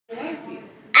Camel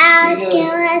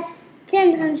has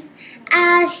 10 humps.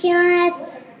 Camel has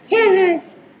 10 humps.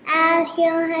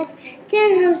 Camel has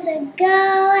 10 humps. Go,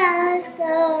 Alice,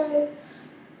 go.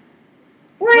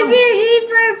 1, 2, 3,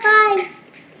 4, 5,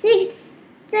 6,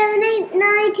 7, 8,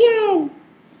 9, 10.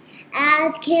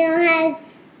 Camel has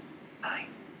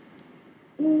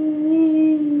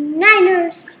 9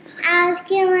 humps.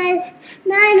 Camel has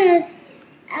 9 humps.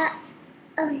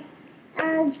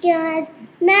 Camel has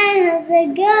 9 humps.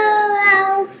 Go,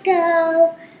 Alice,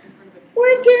 go.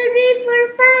 1, 2, 3, 4,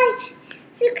 5,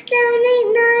 6, 7,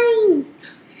 8, 9.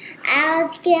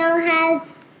 Camel has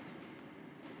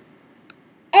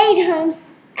 8 humps.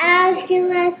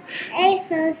 Camel has 8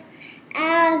 humps.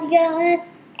 Camel has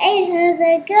 8 humps.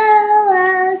 Go,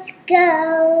 Alice,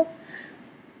 go.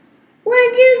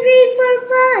 1, 2, 3,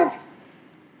 4, 5,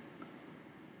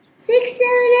 6, 7,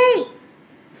 8.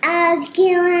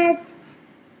 Camel has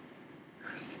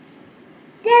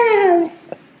 7 humps.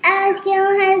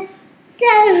 Camel has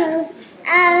 7 humps.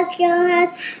 Camel has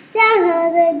 7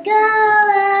 humps. Go,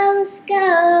 Alice, go.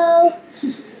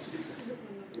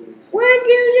 1,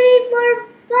 2, 3, 4,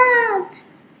 5,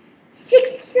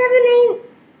 6, 7, 8,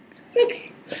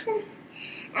 6, 7.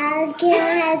 Camel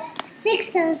has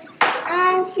 6 humps.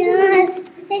 Camel has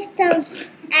 6 humps.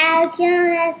 Camel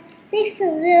has 6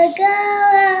 humps. Go,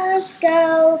 Alice, go.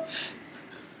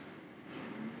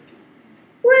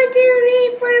 1, 2,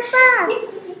 3, 4, 5,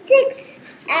 6.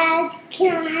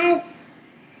 Camel has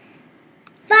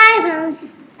 5 humps.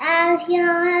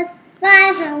 Camel has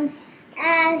 5 humps.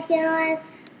 Camel has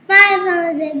 5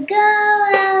 humps. Go,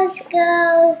 Alice,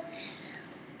 go.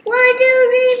 1, 2,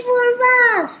 3, 4,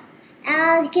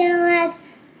 5. Camel has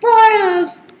 4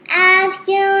 humps.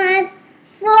 Camel has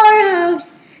 4 humps.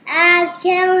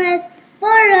 Camel has 4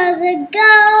 humps.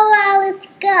 Go, Alice,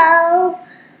 go.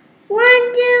 1,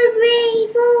 2,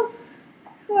 3, 4,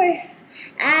 4.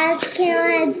 Camel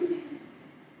has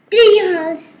 3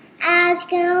 humps.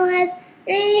 Camel has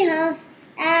 3 humps.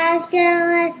 Camel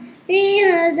has 3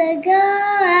 humps. Go,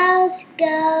 Alice, go.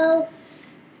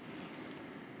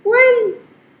 1,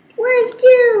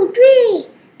 2, 3.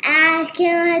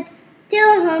 Camel has 2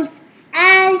 humps.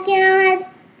 Camel has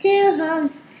 2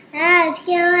 humps.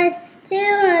 Camel has 2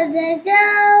 humps. Go,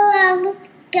 Alice,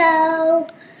 go.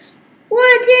 1,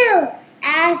 2.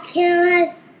 Camel has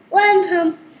 1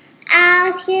 hump.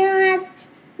 Camel has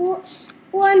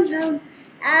 1 hump.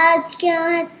 Camel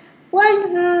has 1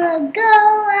 hump. Go,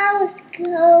 Alice,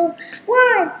 go.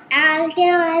 1.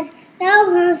 Camel has no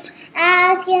humps.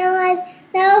 Camel has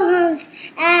no humps.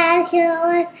 Camel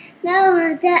has no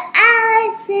humps.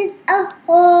 Alice is a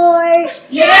horse.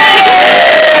 Yeah!